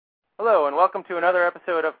Hello, and welcome to another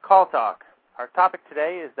episode of Call Talk. Our topic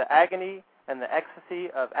today is the agony and the ecstasy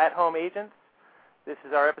of at-home agents. This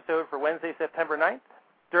is our episode for Wednesday, September 9th.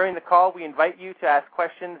 During the call, we invite you to ask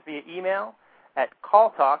questions via email at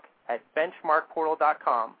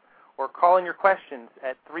calltalk@benchmarkportal.com or call in your questions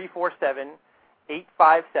at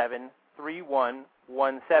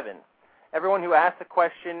 347-857-3117. Everyone who asks a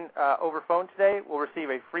question over phone today will receive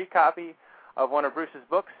a free copy of one of Bruce's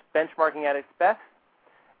books, Benchmarking at its Best.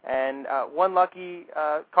 And one lucky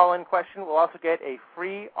call-in question will also get a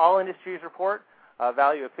free All Industries report,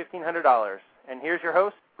 value of $1,500. And here's your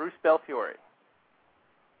host, Bruce Belfiore.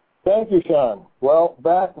 Thank you, Sean. Well,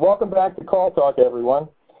 welcome back to Call Talk, everyone.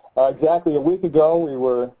 Exactly a week ago, we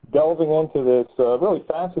were delving into this really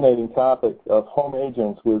fascinating topic of home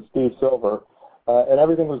agents with Steve Silver, and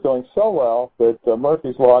everything was going so well that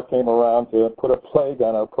Murphy's Law came around to put a plague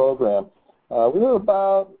on our program. We were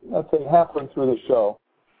about, let's say, halfway through the show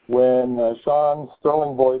when Sean's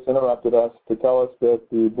sterling voice interrupted us to tell us that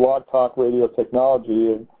the blog talk radio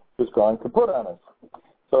technology had just gone kaput on us.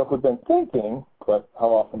 So if we'd been thinking, but how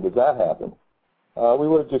often does that happen, we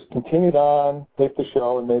would have just continued on, taped the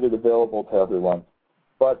show, and made it available to everyone.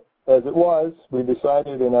 But as it was, we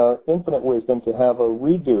decided in our infinite wisdom to have a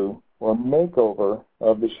redo or makeover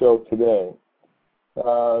of the show today.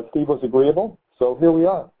 Steve was agreeable, so here we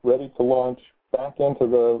are, ready to launch back into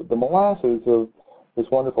the molasses of this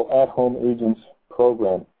wonderful at-home agents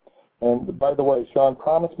program. And by the way, Sean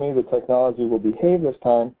promised me the technology will behave this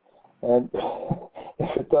time, and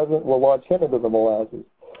if it doesn't, we'll launch him into the molasses.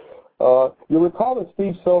 You'll recall that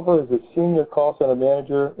Steve Silver is a senior call center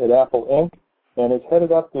manager at Apple Inc. and has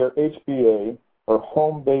headed up their HBA, or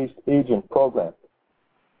Home-Based Agent Program.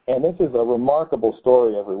 And this is a remarkable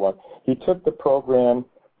story, everyone. He took the program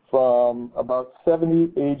from about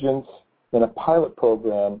 70 agents in a pilot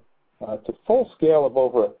program to full scale of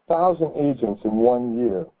over 1,000 agents in 1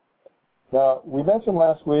 year. Now, we mentioned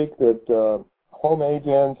last week that home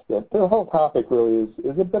agents, that their whole topic really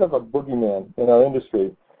is a bit of a boogeyman in our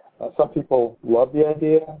industry. Some people love the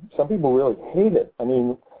idea. Some people really hate it. I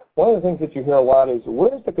mean, one of the things that you hear a lot is,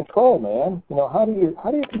 where's the control, man? You know, how do you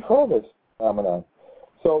control this phenomenon?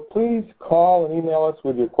 So please call and email us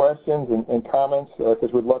with your questions and comments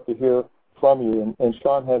because we'd love to hear from you. And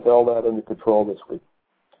Sean has all that under control this week.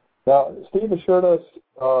 Now, Steve assured us,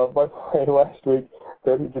 by the way, last week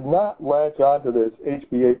that he did not latch onto this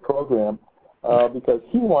HBA program because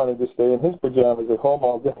he wanted to stay in his pajamas at home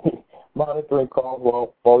all day monitoring calls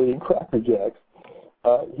while eating Cracker Jacks.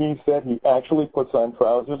 He said he actually puts on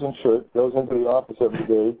trousers and shirt, goes into the office every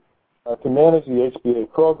day to manage the HBA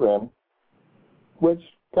program, which,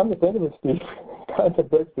 come to think of it, Steve, kind of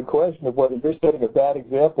begs the question of whether you're setting a bad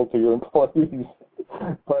example to your employees.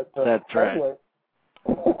 But that's right. Anyway,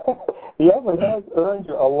 he has earned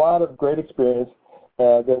a lot of great experience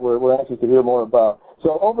that we're anxious to hear more about.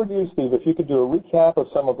 So over to you, Steve, if you could do a recap of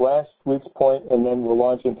some of last week's point, and then we'll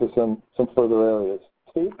launch into some further areas.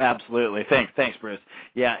 Steve? Absolutely. Thanks, Bruce.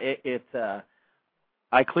 Yeah,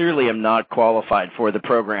 I clearly am not qualified for the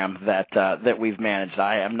program that we've managed.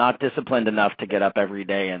 I am not disciplined enough to get up every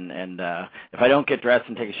day, and if I don't get dressed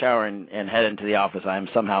and take a shower and head into the office, I am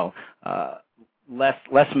somehow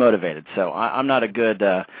less motivated. So I'm not a good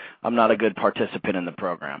participant in the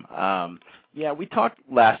program. Yeah, we talked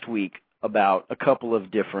last week about a couple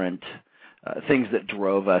of different things that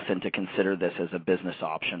drove us into consider this as a business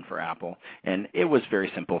option for Apple, and it was very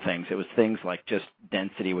simple things. It was things like just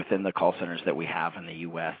density within the call centers that we have in the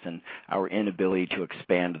U.S. and our inability to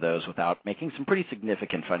expand those without making some pretty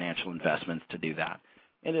significant financial investments to do that.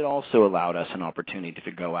 And it also allowed us an opportunity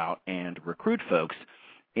to go out and recruit folks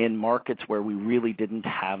in markets where we really didn't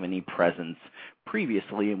have any presence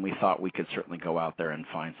previously, and we thought we could certainly go out there and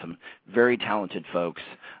find some very talented folks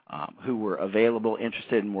who were available,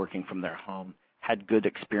 interested in working from their home, had good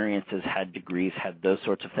experiences, had degrees, had those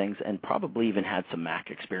sorts of things, and probably even had some Mac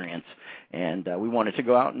experience. And we wanted to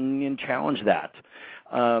go out and challenge that.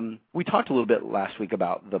 We talked a little bit last week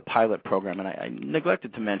about the pilot program, and I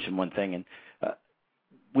neglected to mention one thing. And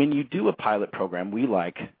when you do a pilot program, we,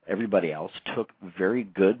 like everybody else, took very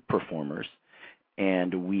good performers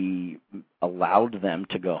and we allowed them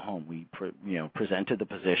to go home. We presented the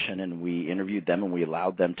position and we interviewed them and we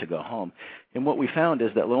allowed them to go home. And what we found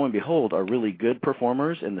is that, lo and behold, our really good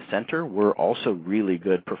performers in the center were also really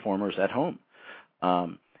good performers at home.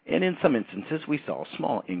 And in some instances, we saw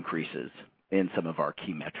small increases in some of our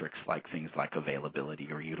key metrics, like things like availability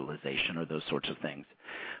or utilization or those sorts of things.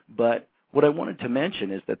 But What I wanted to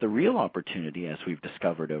mention is that the real opportunity, as we've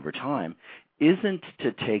discovered over time, isn't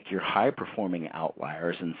to take your high-performing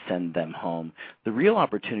outliers and send them home. The real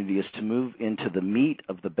opportunity is to move into the meat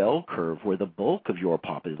of the bell curve where the bulk of your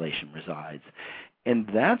population resides. And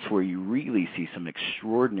that's where you really see some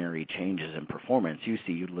extraordinary changes in performance. You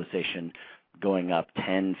see utilization going up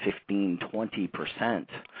 10, 15, 20%.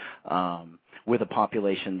 With a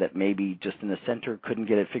population that maybe just in the center couldn't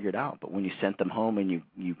get it figured out. But when you sent them home and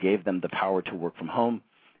you gave them the power to work from home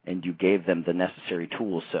and you gave them the necessary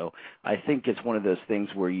tools. So I think it's one of those things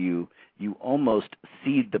where you almost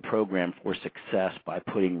seed the program for success by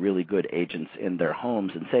putting really good agents in their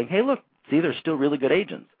homes and saying, hey, look, see, they're still really good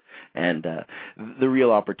agents. And the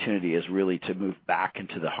real opportunity is really to move back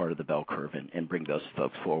into the heart of the bell curve and bring those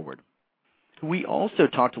folks forward. We also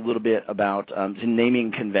talked a little bit about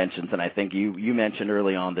naming conventions, and I think you mentioned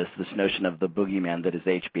early on this notion of the boogeyman that is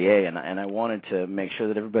HBA, and I wanted to make sure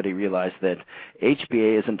that everybody realized that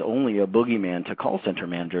HBA isn't only a boogeyman to call center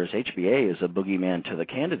managers. HBA is a boogeyman to the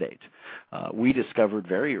candidate. We discovered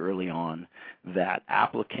very early on that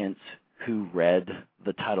applicants who read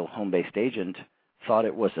the title home-based agent thought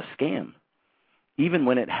it was a scam. Even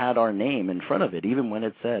when it had our name in front of it, even when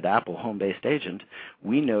it said Apple Home-Based Agent,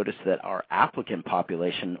 we noticed that our applicant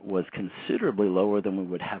population was considerably lower than we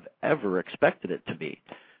would have ever expected it to be.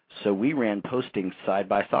 So we ran postings side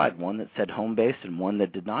by side, one that said home-based and one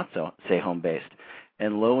that did not say home-based.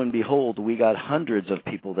 And lo and behold, we got hundreds of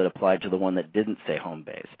people that applied to the one that didn't say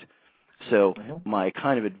home-based. So my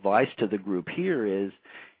kind of advice to the group here is,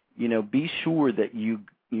 be sure that you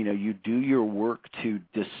do your work to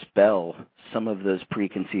dispel some of those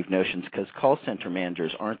preconceived notions, because call center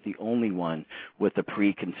managers aren't the only one with a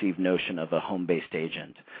preconceived notion of a home-based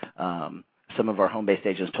agent. Some of our home-based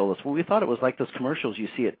agents told us, well, we thought it was like those commercials you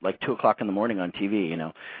see at like 2 o'clock in the morning on TV,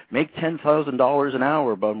 make $10,000 an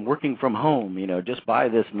hour, but I'm working from home, just buy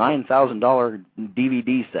this $9,000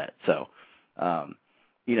 DVD set. So,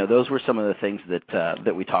 those were some of the things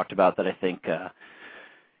that we talked about that I think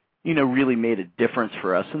really made a difference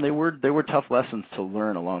for us, and they were tough lessons to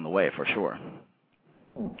learn along the way, for sure.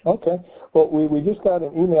 Okay. Well, we just got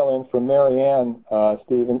an email in from Marianne,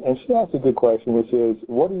 Steve, and she asked a good question, which is,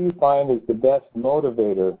 what do you find is the best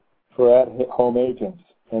motivator for at-home agents?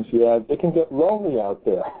 And she adds, it can get lonely out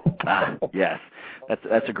there. Yes,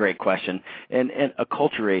 that's a great question, and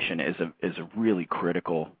acculturation is a really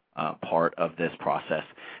critical part of this process,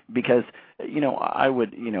 because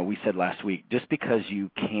we said last week, just because you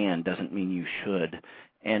can doesn't mean you should.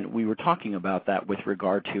 And we were talking about that with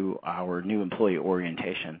regard to our new employee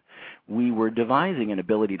orientation. We were devising an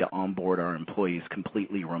ability to onboard our employees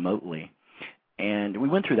completely remotely. And we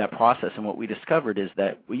went through that process, and what we discovered is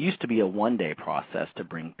that we used to be a one-day process to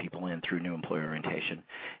bring people in through new employee orientation,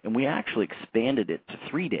 and we actually expanded it to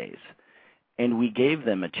 3 days. And we gave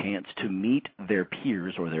them a chance to meet their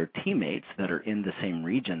peers or their teammates that are in the same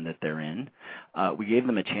region that they're in. We gave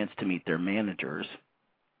them a chance to meet their managers.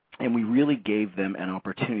 And we really gave them an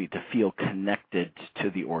opportunity to feel connected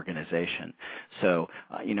to the organization. So,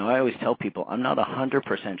 I always tell people, I'm not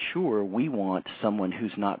 100% sure we want someone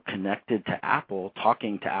who's not connected to Apple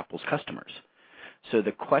talking to Apple's customers. So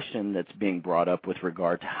the question that's being brought up with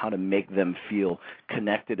regard to how to make them feel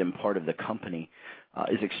connected and part of the company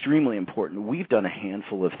is extremely important. We've done a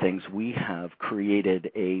handful of things. We have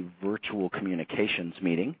created a virtual communications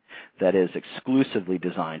meeting that is exclusively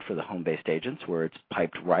designed for the home-based agents, where it's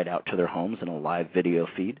piped right out to their homes in a live video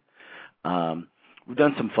feed. We've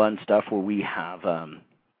done some fun stuff where we've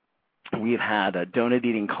had a donut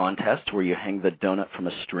eating contest where you hang the donut from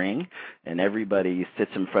a string, and everybody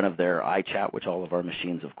sits in front of their iChat, which all of our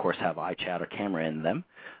machines, of course, have iChat or camera in them,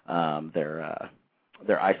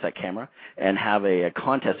 their eyesight camera, and have a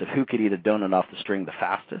contest of who could eat a donut off the string the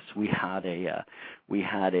fastest. We had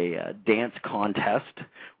a dance contest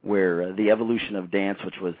where the evolution of dance,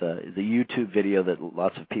 which was the YouTube video that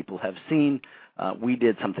lots of people have seen. We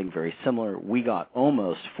did something very similar. We got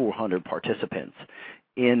almost 400 participants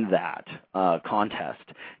in that contest,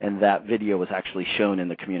 and that video was actually shown in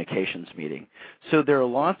the communications meeting. So there are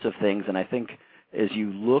lots of things, and I think as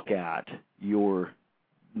you look at your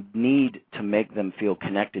need to make them feel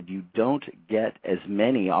connected, you don't get as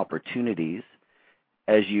many opportunities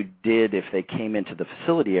as you did if they came into the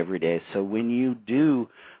facility every day. So when you do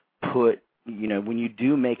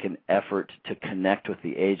make an effort to connect with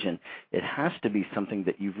the agent, it has to be something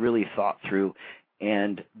that you've really thought through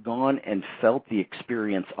and gone and felt the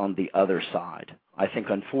experience on the other side. I think,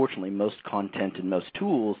 unfortunately, most content and most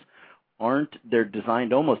tools they're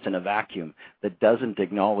designed almost in a vacuum that doesn't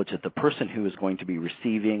acknowledge that the person who is going to be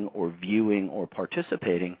receiving or viewing or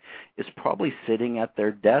participating is probably sitting at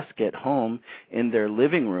their desk at home in their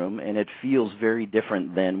living room, and it feels very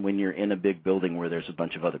different than when you're in a big building where there's a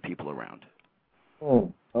bunch of other people around.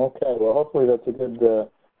 Okay, well, hopefully that's a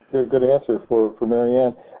good answer for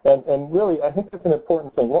Marianne. And really, I think that's an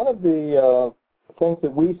important thing. One of the things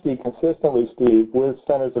that we see consistently, Steve, with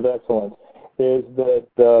Centers of Excellence is that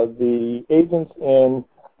the agents in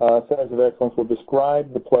Centers of Excellence will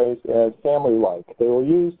describe the place as family-like. They will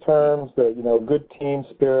use terms that, good team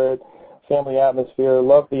spirit, family atmosphere,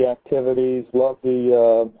 love the activities, love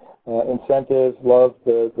the incentives, love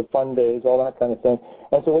the fun days, all that kind of thing.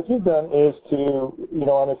 And so what you've done is to,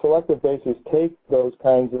 on a selective basis, take those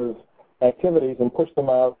kinds of activities and push them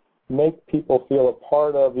out, make people feel a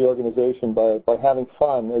part of the organization by having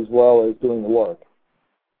fun as well as doing the work.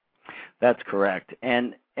 That's correct.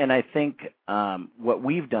 And I think what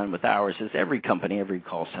we've done with ours is every company, every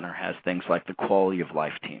call center has things like the quality of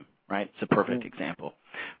life team, right? It's a perfect example.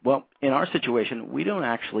 Well, in our situation, we don't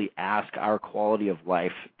actually ask our quality of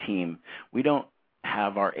life team. We don't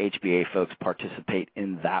have our HBA folks participate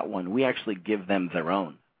in that one. We actually give them their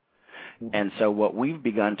own. And so what we've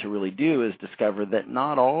begun to really do is discover that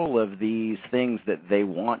not all of these things that they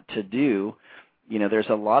want to do, there's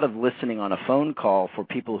a lot of listening on a phone call for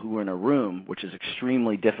people who are in a room, which is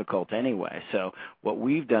extremely difficult anyway. So what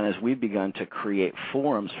we've done is we've begun to create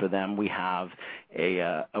forums for them. We have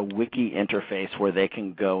a wiki interface where they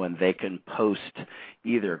can go and they can post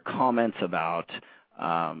either comments about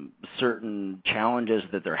certain challenges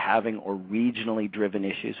that they're having or regionally driven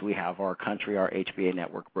issues. We have our country, our HBA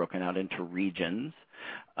network broken out into regions.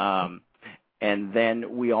 And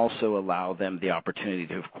then we also allow them the opportunity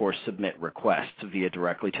to, of course, submit requests via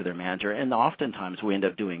directly to their manager. And oftentimes we end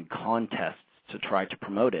up doing contests to try to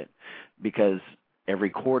promote it because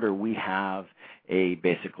every quarter we have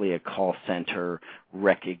basically a call center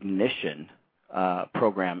recognition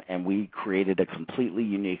program, and we created a completely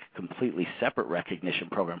unique, completely separate recognition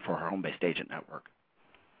program for our home-based agent network.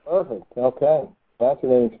 Perfect. Okay.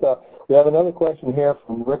 Fascinating stuff. We have another question here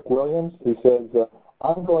from Rick Williams. He says,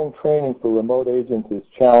 ongoing training for remote agents is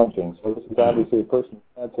challenging. So this is obviously a person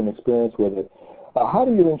who had some experience with it. How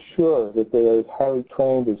do you ensure that they are as highly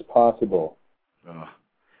trained as possible?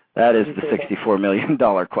 That is the $64 million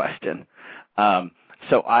question.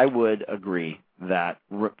 So I would agree that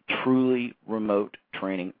truly remote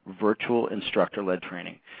training, virtual instructor-led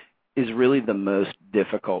training, is really the most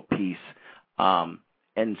difficult piece.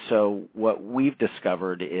 And so what we've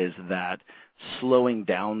discovered is that slowing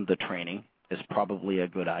down the training is probably a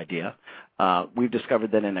good idea. We've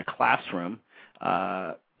discovered that in a classroom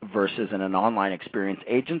versus in an online experience,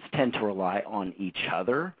 agents tend to rely on each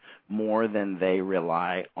other more than they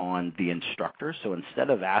rely on the instructor. So instead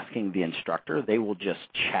of asking the instructor, they will just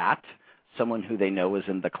chat someone who they know is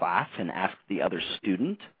in the class and ask the other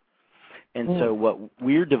student. And so what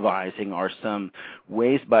we're devising are some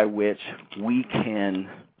ways by which we can,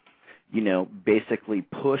 basically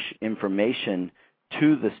push information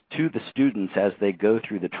to the students as they go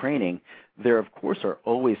through the training. There, of course, are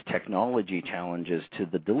always technology challenges to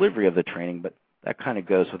the delivery of the training, but that kind of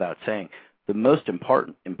goes without saying. The most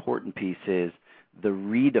important piece is the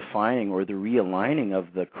redefining or the realigning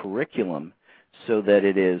of the curriculum so that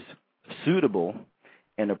it is suitable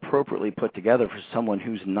and appropriately put together for someone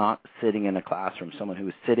who's not sitting in a classroom, someone who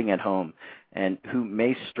is sitting at home and who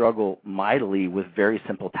may struggle mightily with very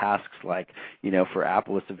simple tasks like, for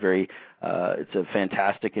Apple, it's a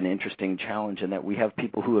fantastic and interesting challenge in that we have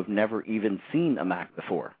people who have never even seen a Mac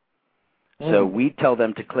before. So we tell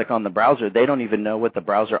them to click on the browser. They don't even know what the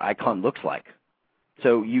browser icon looks like.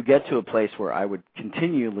 So you get to a place where I would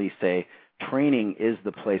continually say training is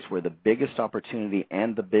the place where the biggest opportunity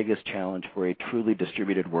and the biggest challenge for a truly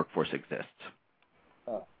distributed workforce exists.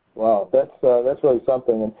 Wow, that's really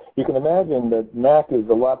something. And you can imagine that Mac is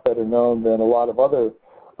a lot better known than a lot of other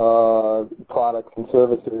products and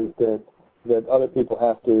services that other people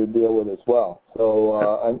have to deal with as well. So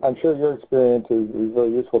I'm sure your experience is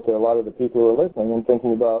very useful to a lot of the people who are listening and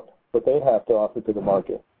thinking about what they have to offer to the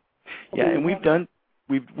market. Yeah, and we've done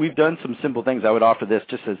some simple things. I would offer this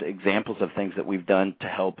just as examples of things that we've done to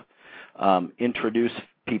help introduce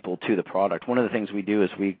people to the product. One of the things we do is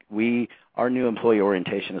our new employee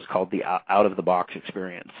orientation is called the out-of-the-box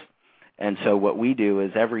experience. And so what we do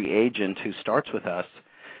is every agent who starts with us,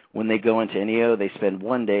 when they go into NEO, they spend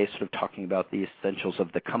one day sort of talking about the essentials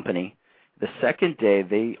of the company. The second day,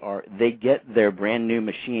 they get their brand new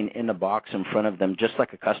machine in a box in front of them just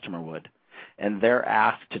like a customer would. and they're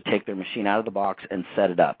asked to take their machine out of the box and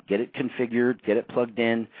set it up, get it configured, get it plugged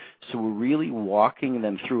in. So we're really walking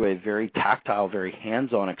them through a very tactile, very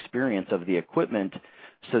hands-on experience of the equipment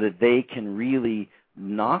so that they can really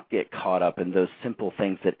not get caught up in those simple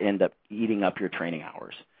things that end up eating up your training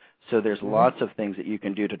hours. So there's lots of things that you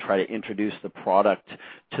can do to try to introduce the product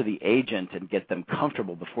to the agent and get them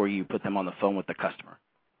comfortable before you put them on the phone with the customer.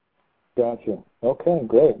 Gotcha. Okay,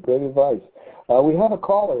 great advice. We have a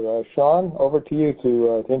caller. Sean, over to you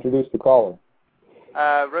to introduce the caller.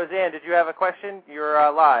 Roseanne, did you have a question?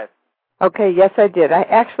 You're live. Okay, yes, I did. I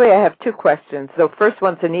have two questions. The first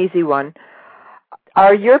one's an easy one.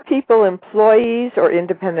 Are your people employees or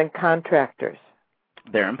independent contractors?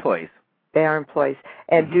 They're employees. They are employees.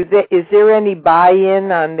 And is there any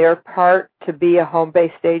buy-in on their part to be a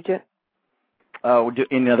home-based agent?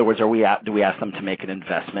 In other words, do we ask them to make an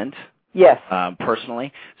investment? Yes.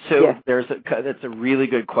 Personally? So yes. That's a really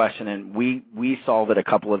good question, and we solve it a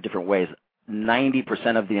couple of different ways.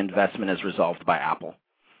 90% of the investment is resolved by Apple.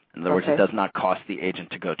 In other words, it does not cost the agent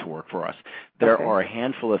to go to work for us. There are a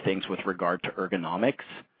handful of things with regard to ergonomics.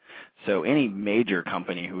 So any major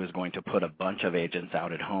company who is going to put a bunch of agents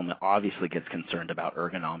out at home obviously gets concerned about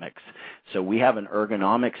ergonomics. So we have an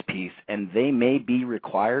ergonomics piece, and they may be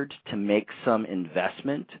required to make some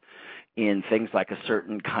investment in things like a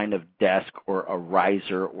certain kind of desk or a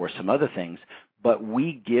riser or some other things, but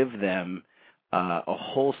we give them a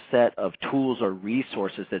whole set of tools or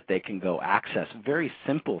resources that they can go access. Very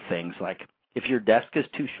simple things like if your desk is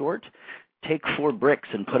too short, take 4 bricks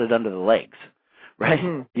and put it under the legs, right?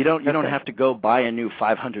 Mm-hmm. You don't have to go buy a new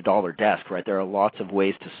 $500 desk, right? There are lots of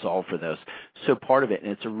ways to solve for those. So part of it, and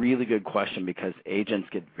it's a really good question because agents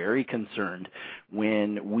get very concerned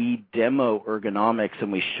when we demo ergonomics and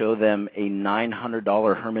we show them a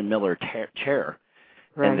 $900 Herman Miller chair.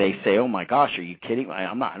 Right. And they say, "Oh my gosh, are you kidding? I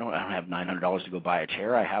don't have $900 to go buy a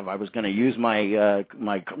chair. I was going to use my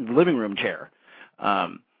my living room chair."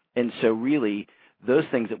 And so really, those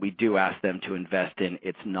things that we do ask them to invest in,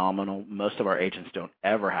 it's nominal. Most of our agents don't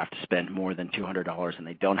ever have to spend more than $200, and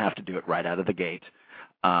they don't have to do it right out of the gate.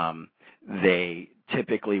 They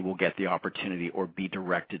typically will get the opportunity or be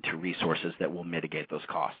directed to resources that will mitigate those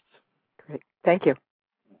costs. Great. Thank you.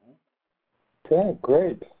 Okay,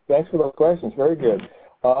 great. Thanks for those questions. Very good.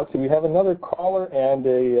 So we have another caller and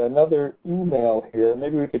another email here.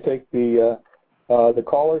 Maybe we could take the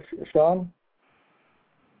caller, Sean,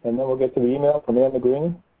 and then we'll get to the email from Ann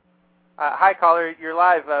McGreeny. Hi, caller. You're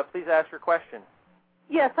live. Please ask your question.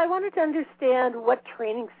 Yes, I wanted to understand what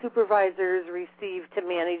training supervisors receive to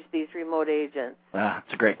manage these remote agents.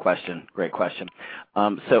 That's a great question. Great question.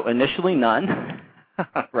 So initially none.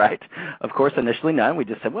 Right. Of course, initially none. We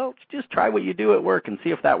just said, well, just try what you do at work and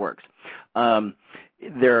see if that works.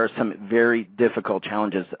 There are some very difficult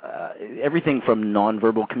challenges. Everything from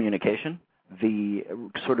nonverbal communication, the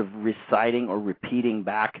sort of reciting or repeating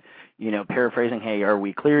back, paraphrasing, hey, are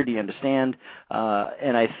we clear? Do you understand?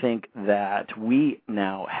 And I think that we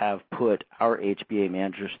now have put our HBA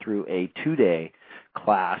managers through a 2-day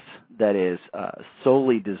class that is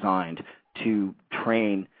solely designed to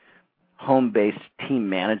train home-based team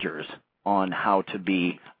managers on how to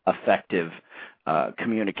be effective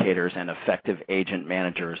communicators and effective agent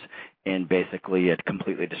managers in basically a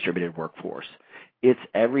completely distributed workforce. It's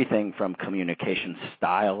everything from communication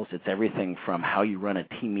styles. It's everything from how you run a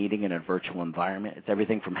team meeting in a virtual environment. It's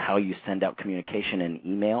everything from how you send out communication in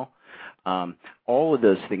email. All of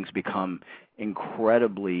those things become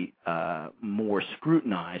incredibly more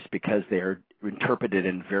scrutinized because they're interpreted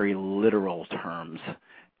in very literal terms.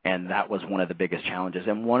 And that was one of the biggest challenges.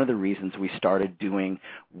 And one of the reasons we started doing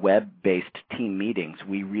web-based team meetings,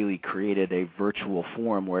 we really created a virtual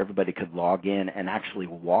forum where everybody could log in and actually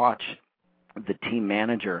watch the team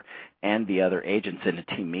manager and the other agents in a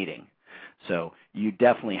team meeting. So you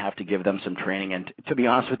definitely have to give them some training. And to be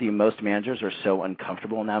honest with you, most managers are so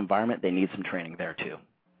uncomfortable in that environment, they need some training there too.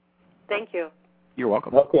 Thank you. You're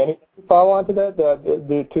welcome. Okay. Any follow on to that?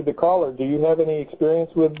 To the caller, do you have any experience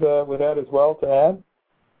with that as well to add?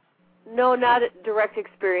 No, not direct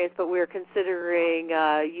experience, but we're considering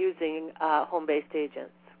using home-based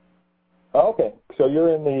agents. Okay, so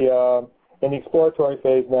you're in the exploratory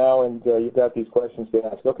phase now, and you've got these questions to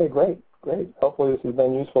ask. Okay, great. Hopefully this has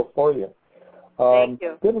been useful for you. Thank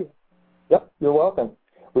you. Good. Yep, you're welcome.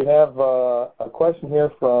 We have a question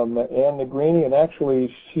here from Ann McGreeny, and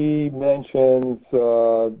actually she mentions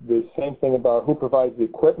the same thing about who provides the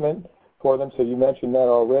equipment for them, so you mentioned that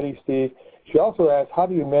already, Steve. She also asks, how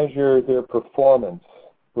do you measure their performance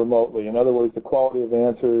remotely? In other words, the quality of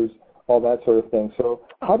answers, all that sort of thing. So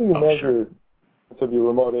how do you measure of your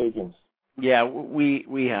remote agents? Yeah,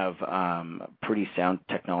 we have pretty sound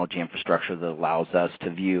technology infrastructure that allows us to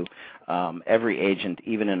view every agent,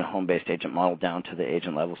 even in a home-based agent model, down to the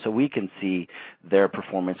agent level. So we can see their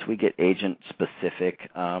performance. We get agent-specific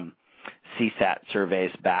CSAT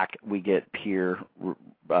surveys back. We get peer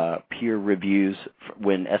reviews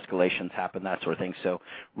when escalations happen, that sort of thing. So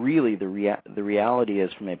really the reality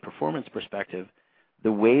is, from a performance perspective,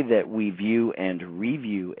 the way that we view and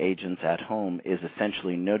review agents at home is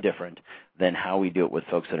essentially no different than how we do it with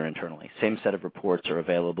folks that are internally. Same set of reports are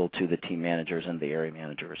available to the team managers and the area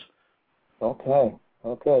managers. Okay.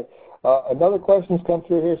 Another question's come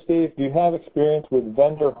through here, Steve. Do you have experience with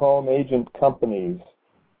vendor home agent companies?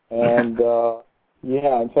 And,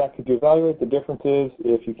 in fact, could you evaluate the differences,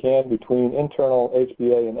 if you can, between internal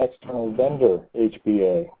HBA and external vendor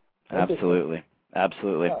HBA? Absolutely.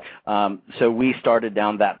 Yeah. So we started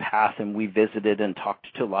down that path, and we visited and talked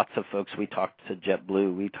to lots of folks. We talked to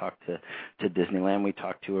JetBlue. We talked to Disneyland. We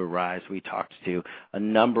talked to Arise. We talked to a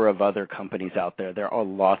number of other companies out there. There are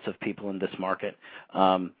lots of people in this market.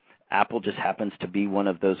 Apple just happens to be one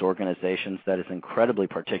of those organizations that is incredibly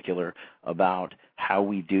particular about how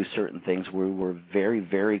we do certain things. We were very,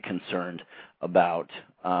 very concerned about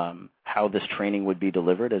how this training would be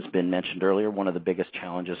delivered. As been mentioned earlier, one of the biggest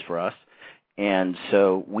challenges for us. And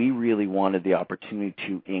so we really wanted the opportunity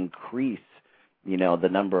to increase, the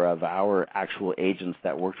number of our actual agents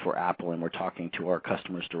that worked for Apple and were talking to our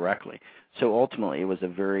customers directly. So ultimately, it was a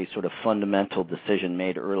very sort of fundamental decision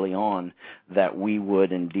made early on that we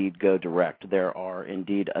would indeed go direct. There are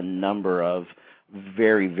indeed a number of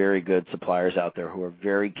very, very good suppliers out there who are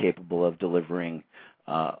very capable of delivering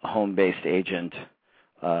home-based agent,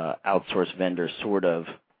 outsourced vendor sort of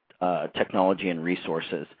technology and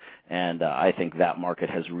resources. And I think that market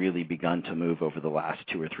has really begun to move over the last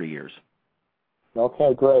 2 or 3 years.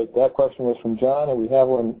 Okay, great. That question was from John, and we have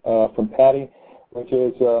one from Patty, which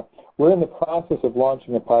is, we're in the process of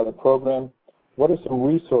launching a pilot program. What are some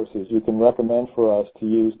resources you can recommend for us to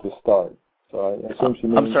use to start? So I assume she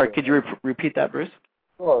means... I'm sorry, could you repeat that, Bruce?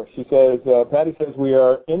 Sure. She says, Patty says, we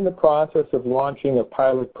are in the process of launching a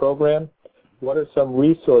pilot program. What are some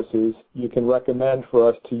resources you can recommend for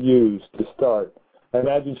us to use to start? I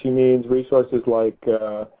imagine she means resources like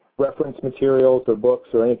reference materials or books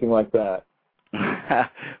or anything like that.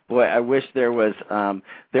 Boy, I wish there was.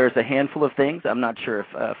 There's a handful of things. I'm not sure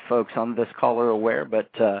if folks on this call are aware, but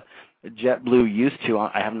JetBlue used to.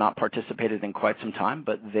 I have not participated in quite some time,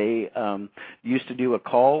 but they used to do a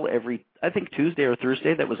call every, I think, Tuesday or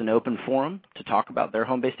Thursday that was an open forum to talk about their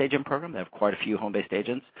home-based agent program. They have quite a few home-based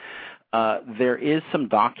agents. There is some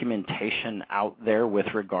documentation out there with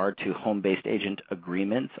regard to home-based agent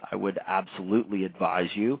agreements. I would absolutely advise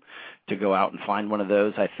you to go out and find one of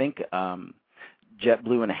those. I think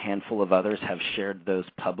JetBlue and a handful of others have shared those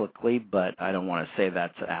publicly, but I don't want to say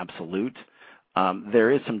that's absolute.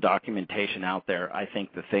 There is some documentation out there. I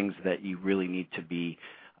think the things that you really need to be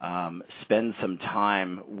spend some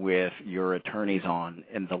time with your attorneys on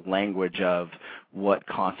in the language of what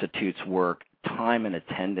constitutes work. Time and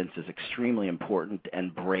attendance is extremely important,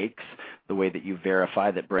 and breaks, the way that you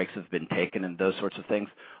verify that breaks have been taken and those sorts of things,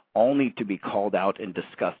 all need to be called out and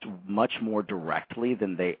discussed much more directly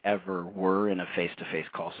than they ever were in a face-to-face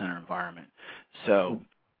call center environment. So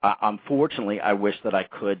unfortunately, I wish that I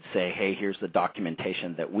could say, hey, here's the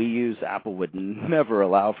documentation that we use. Apple would never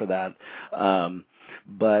allow for that.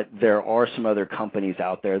 But there are some other companies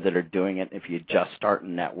out there that are doing it. If you just start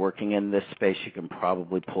networking in this space, you can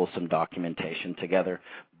probably pull some documentation together.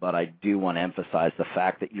 But I do want to emphasize the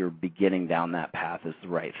fact that you're beginning down that path is the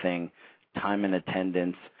right thing. Time and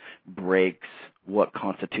attendance, breaks, what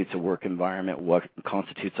constitutes a work environment, what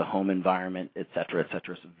constitutes a home environment, et cetera,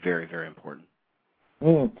 is very, very important.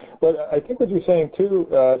 But I think what you're saying, too,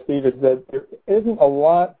 Steve, is that there isn't a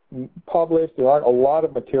lot published. There aren't a lot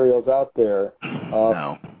of materials out there.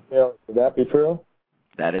 No. Would that be true?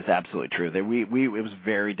 That is absolutely true. It was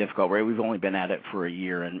very difficult. Right? We've only been at it for a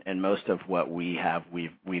year, and most of what we have,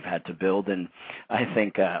 we've had to build. And I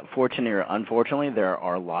think, fortunately or unfortunately, there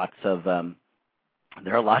are lots of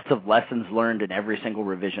lessons learned in every single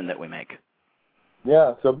revision that we make.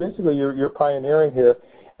 Yeah. So basically, you're pioneering here.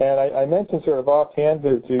 And I mentioned sort of offhand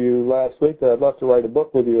to you last week that I'd love to write a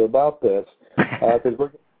book with you about this because we're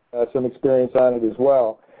some experience on it as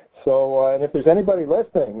well. So, and if there's anybody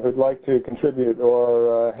listening who'd like to contribute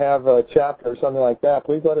or have a chapter or something like that,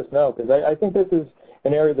 please let us know because I think this is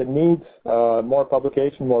an area that needs more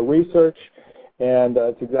publication, more research, and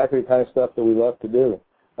it's exactly the kind of stuff that we love to do.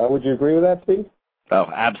 Would you agree with that, Steve? Oh,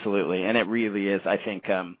 absolutely. And it really is, I think,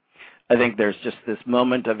 I think there's just this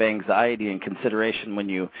moment of anxiety and consideration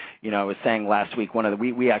when I was saying last week,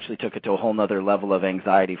 we actually took it to a whole nother level of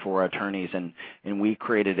anxiety for our attorneys, and we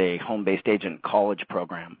created a home-based agent college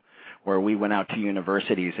program where we went out to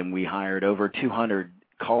universities and we hired over 200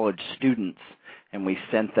 college students, and we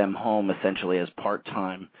sent them home essentially as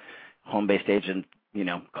part-time home-based agent,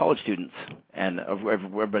 college students. And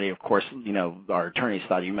everybody, of course, our attorneys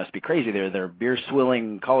thought, you must be crazy. They're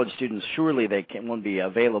beer-swilling college students. Surely they won't be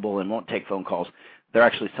available and won't take phone calls. They're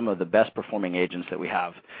actually some of the best performing agents that we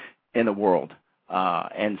have in the world.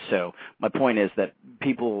 And so my point is that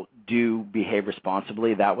people do behave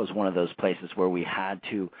responsibly. That was one of those places where we had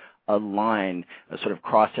to align, sort of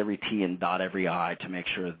cross every T and dot every I to make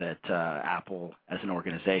sure that Apple as an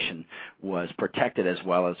organization was protected, as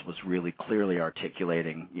well as was really clearly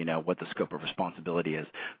articulating, what the scope of responsibility is.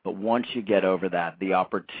 But once you get over that, the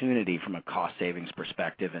opportunity from a cost savings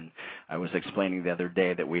perspective, and I was explaining the other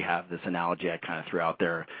day that we have this analogy I kind of threw out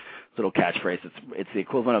there, little catchphrase, it's the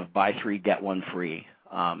equivalent of buy 3, get 1 free.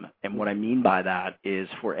 And what I mean by that is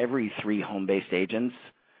for every 3 home-based agents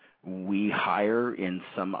we hire in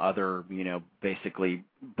some other, basically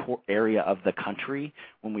area of the country,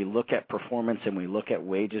 when we look at performance and we look at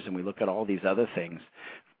wages and we look at all these other things,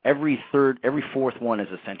 every fourth one is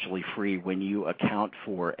essentially free when you account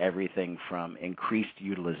for everything from increased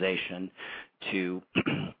utilization to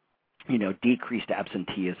decreased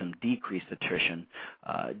absenteeism, decreased attrition,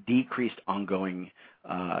 decreased ongoing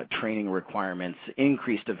training requirements,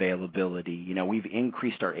 increased availability. We've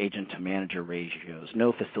increased our agent to manager ratios,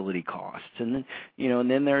 no facility costs, and then and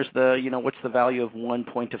then there's the what's the value of 1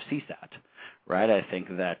 point of CSAT, right? I think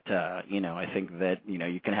that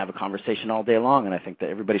you can have a conversation all day long, and I think that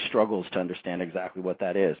everybody struggles to understand exactly what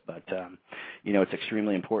that is, but it's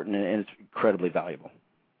extremely important and it's incredibly valuable.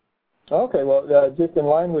 Okay, well, just in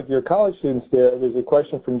line with your college students there's a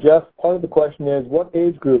question from Jeff. Part of the question is, what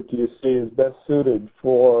age group do you see is best suited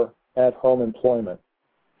for at-home employment?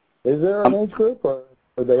 Is there an age group, or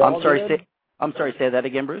are they all good? I'm sorry, say that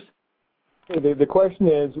again, Bruce? The question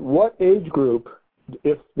is, what age group,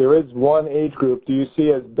 if there is one age group, do you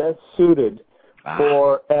see as best suited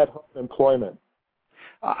for at-home employment?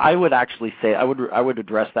 I would actually say I would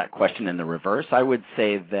address that question in the reverse. I would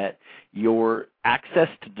say that your access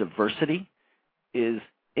to diversity is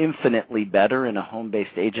infinitely better in a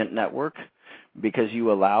home-based agent network because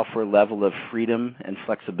you allow for a level of freedom and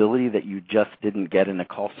flexibility that you just didn't get in a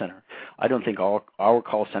call center. I don't think all our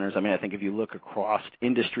call centers, I think if you look across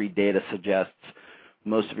industry data suggests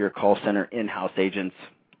most of your call center in-house agents,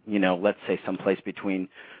 let's say someplace between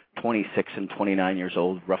 26 and 29 years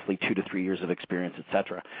old, roughly 2 to 3 years of experience, et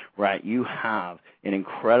cetera, right? You have an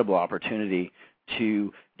incredible opportunity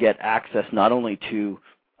to get access not only to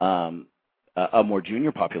a more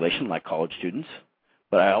junior population like college students,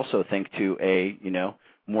 but I also think to a,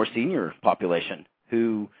 more senior population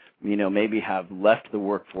who, maybe have left the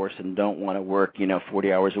workforce and don't want to work,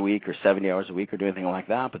 40 hours a week or 70 hours a week or do anything like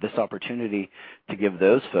that. But this opportunity to give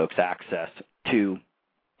those folks access to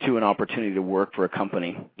an opportunity to work for a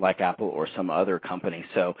company like Apple or some other company.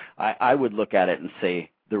 So I would look at it and say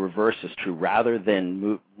the reverse is true. Rather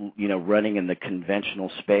than running in the conventional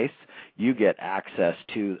space, you get access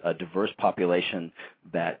to a diverse population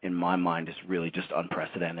that, in my mind, is really just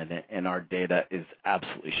unprecedented. And our data is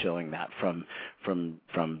absolutely showing that from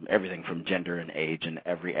everything from gender and age and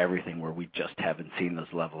everything where we just haven't seen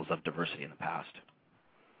those levels of diversity in the past.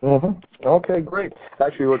 Mm-hmm. Okay, great.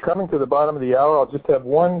 Actually, we're coming to the bottom of the hour. I'll just have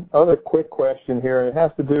one other quick question here, and it has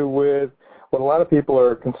to do with what a lot of people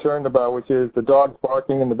are concerned about, which is the dogs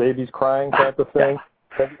barking and the babies crying type of thing.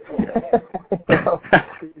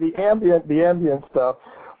 The ambient stuff,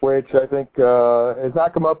 which I think has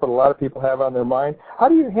not come up, but a lot of people have on their mind. How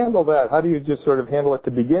do you handle that? How do you just sort of handle it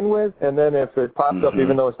to begin with, and then if it pops up,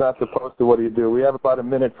 even though it's not supposed to, what do you do? We have about a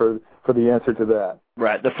minute for the answer to that.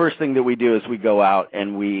 Right. The first thing that we do is we go out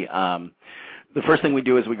and we ask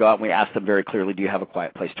them very clearly, do you have a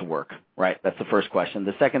quiet place to work? Right. That's the first question.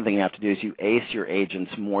 The second thing you have to do is you ace your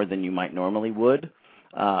agents more than you might normally would,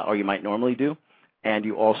 or you might normally do. And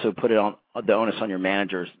you also put it on the onus on your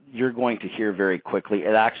managers. You're going to hear very quickly.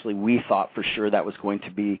 We thought for sure that was going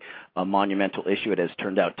to be a monumental issue. It has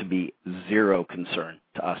turned out to be zero concern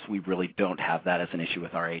to us. We really don't have that as an issue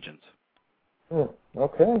with our agents.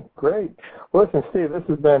 Okay, great. Well, listen, Steve, this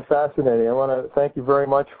has been fascinating. I want to thank you very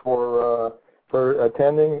much for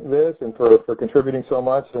attending this and for contributing so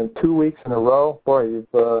much. And 2 weeks in a row, boy, you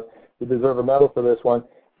deserve a medal for this one.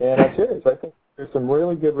 And I'm serious. I think there's some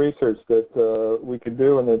really good research that we could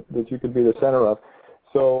do and that you could be the center of.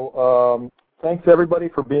 So thanks, everybody,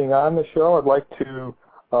 for being on the show. I'd like to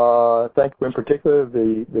Thank you in particular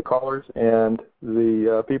the callers and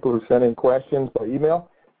the people who sent in questions by email.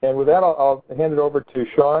 And with that, I'll hand it over to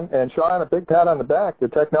Sean. And Sean, a big pat on the back. The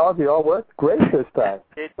technology all worked great this time.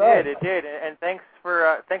 It did. And thanks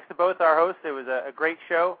to both our hosts. It was a great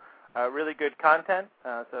show, really good content.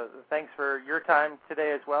 So thanks for your time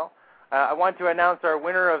today as well. I want to announce our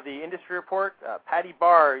winner of the Industry Report. Patty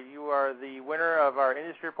Barr, you are the winner of our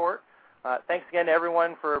Industry Report. Thanks again to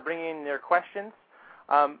everyone for bringing their questions.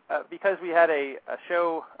 Because we had a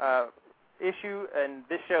show issue and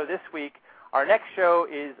this show this week, our next show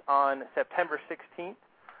is on September 16th.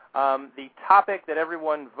 The topic that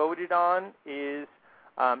everyone voted on is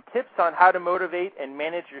tips on how to motivate and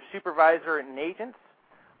manage your supervisor and agents.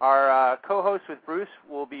 Our co-host with Bruce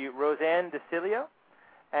will be Roseanne DeCilio.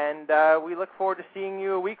 And we look forward to seeing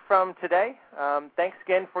you a week from today. Thanks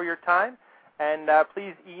again for your time. And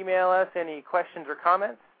please email us any questions or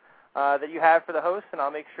comments that you have for the host, and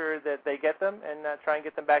I'll make sure that they get them and try and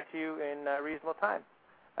get them back to you in a reasonable time.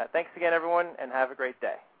 Thanks again, everyone, and have a great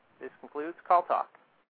day. This concludes Call Talk.